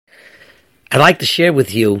I'd like to share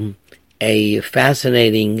with you a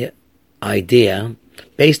fascinating idea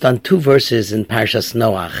based on 2 verses in Parshas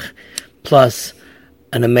Noach, plus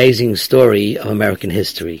an amazing story of American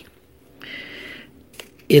history.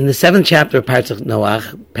 In the 7th chapter of Parshas Noach,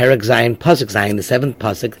 Perek Zayin, Pasuk Zayin, the 7th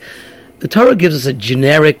Pasuk, the Torah gives us a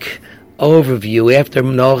generic overview. After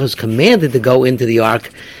Noach is commanded to go into the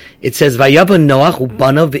ark, it says, Vayavan Noach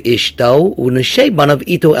ubanav ishto uneshei banav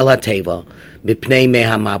ito el hateva mipnei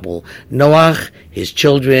mehamabul. Noach, his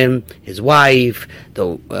children, his wife,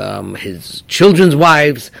 his children's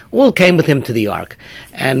wives, all came with him to the ark,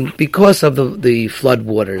 and because of the flood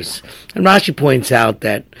waters. And Rashi points out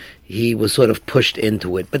that he was sort of pushed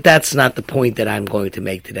into it, but that's not the point that I'm going to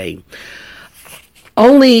make today.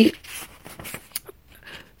 Only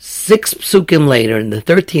 6 psukim later, in the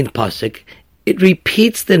 13th pasuk, it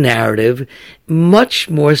repeats the narrative much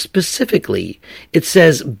more specifically. It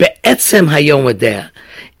says, Be'etzem hayom hadeh,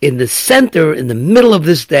 in the center, in the middle of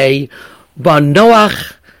this day, Ba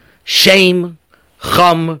Noach, Shem,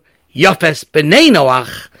 Cham, Yafes, B'nei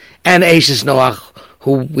Noach, and Ashes Noach,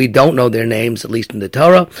 who we don't know their names, at least in the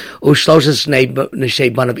Torah, in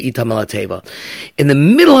the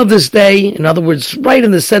middle of this day, in other words, right in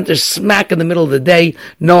the center, smack in the middle of the day,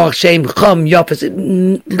 Noach, Shem, Cham, Yafes, it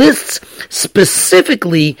lists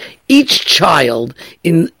specifically each child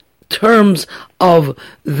in terms of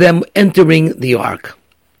them entering the ark.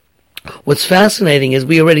 What's fascinating is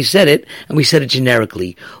we already said it, and we said it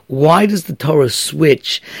generically. Why does the Torah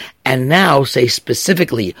switch and now say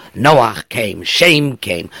specifically, Noach came, Shem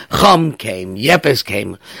came, Cham came, Yepes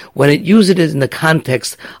came, when it uses it in the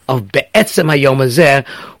context of Be'etzem hayom hazeh,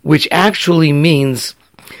 which actually means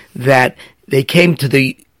that they came to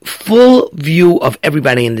the full view of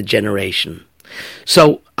everybody in the generation.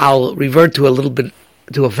 So I'll revert to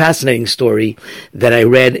a fascinating story that I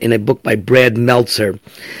read in a book by Brad Meltzer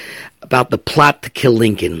about the plot to kill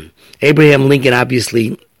Lincoln. Abraham Lincoln,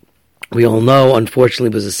 obviously, we all know, unfortunately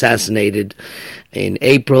was assassinated in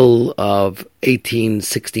April of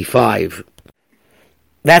 1865.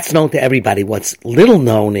 That's known to everybody. What's little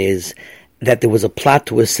known is that there was a plot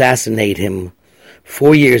to assassinate him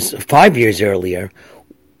 5 years earlier,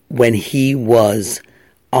 when he was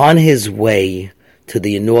on his way to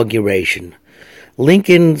the inauguration.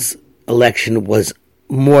 Lincoln's election was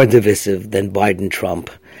more divisive than Biden-Trump.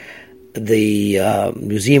 The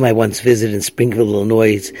museum I once visited in Springfield,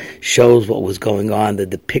 Illinois, shows what was going on, the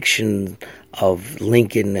depiction of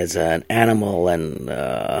Lincoln as an animal and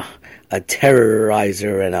a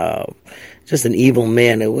terrorizer and just an evil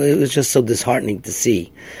man. It was just so disheartening to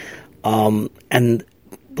see. And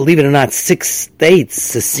believe it or not, 6 states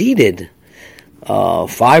seceded. 5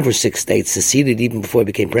 or 6 states seceded even before he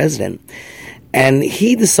became president. And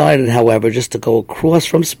he decided, however, just to go across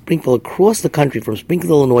from Springfield, across the country, from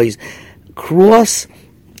Springfield, Illinois, cross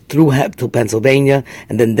through to Pennsylvania,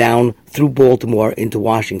 and then down through Baltimore into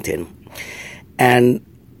Washington. And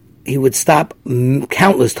he would stop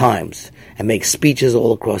countless times and make speeches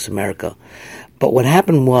all across America. But what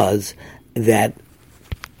happened was that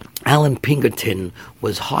Allan Pinkerton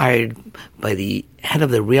was hired by the head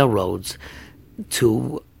of the railroads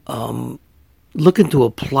to look into a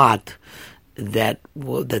plot that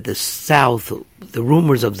the South, the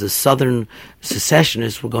rumors of the Southern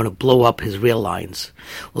secessionists were going to blow up his rail lines.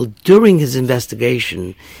 Well, during his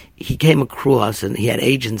investigation, he came across, and he had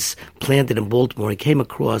agents planted in Baltimore, he came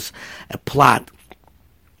across a plot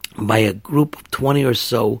by a group of 20 or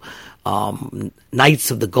so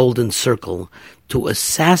Knights of the Golden Circle to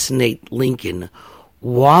assassinate Lincoln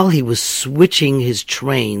while he was switching his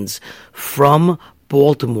trains from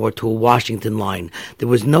Baltimore to a Washington line. There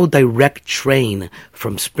was no direct train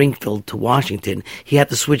from Springfield to Washington. He had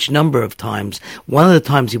to switch a number of times. One of the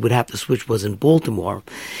times he would have to switch was in Baltimore.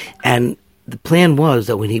 And the plan was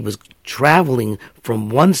that when he was traveling from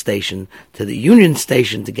one station to the Union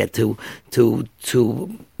Station to get to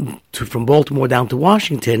from Baltimore down to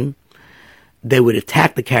Washington, they would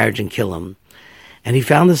attack the carriage and kill him. And he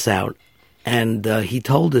found this out, and he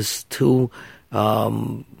told us to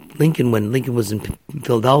Lincoln, when Lincoln was in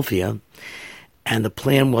Philadelphia, and the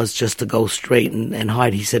plan was just to go straight and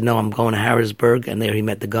hide. He said, no, I'm going to Harrisburg, and there he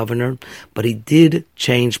met the governor. But he did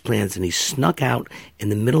change plans, and he snuck out in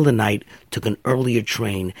the middle of the night, took an earlier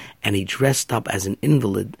train, and he dressed up as an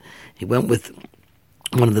invalid. He went with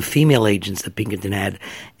one of the female agents that Pinkerton had,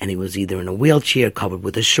 and he was either in a wheelchair covered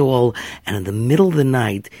with a shawl, and in the middle of the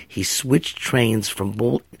night, he switched trains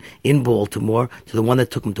from in Baltimore to the one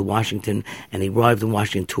that took him to Washington, and he arrived in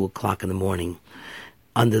Washington 2 o'clock in the morning,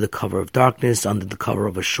 under the cover of darkness, under the cover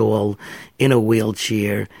of a shawl, in a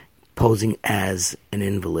wheelchair, posing as an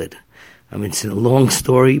invalid. I mean, it's a long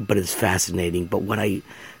story, but it's fascinating. But what I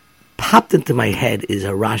popped into my head is a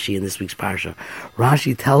Rashi in this week's parsha.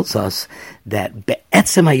 Rashi tells us that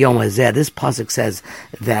Be'etzem Hayom Hazeh, this pasuk says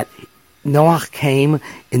that Noach came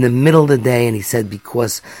in the middle of the day, and he said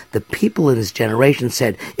because the people in his generation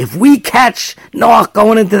said, if we catch Noach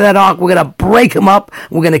going into that ark, we're going to break him up,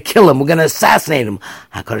 we're going to kill him, we're going to assassinate him.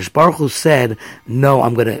 HaKadosh Baruch Hu said, no,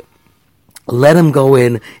 I'm going to let him go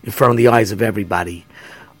in front of the eyes of everybody.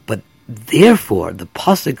 But therefore, the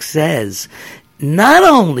pasuk says, not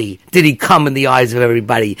only did he come in the eyes of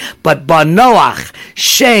everybody, but Bar Noach,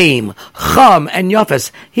 Shem, Cham, and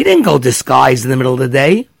Yafes, he didn't go disguised in the middle of the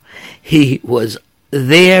day. He was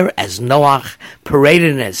there as Noach,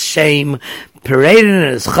 paraded as Shem, paraded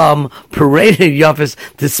as Cham, paraded as Yafes,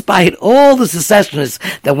 despite all the secessionists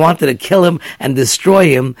that wanted to kill him and destroy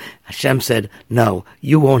him. Hashem said, no,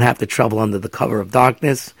 you won't have the trouble under the cover of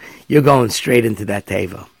darkness. You're going straight into that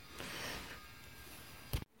teva.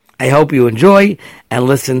 I hope you enjoy and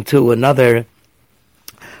listen to another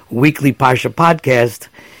weekly Parsha podcast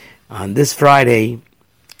on this Friday,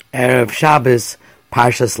 Erev Shabbos,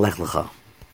 Parshas Lech Lecha.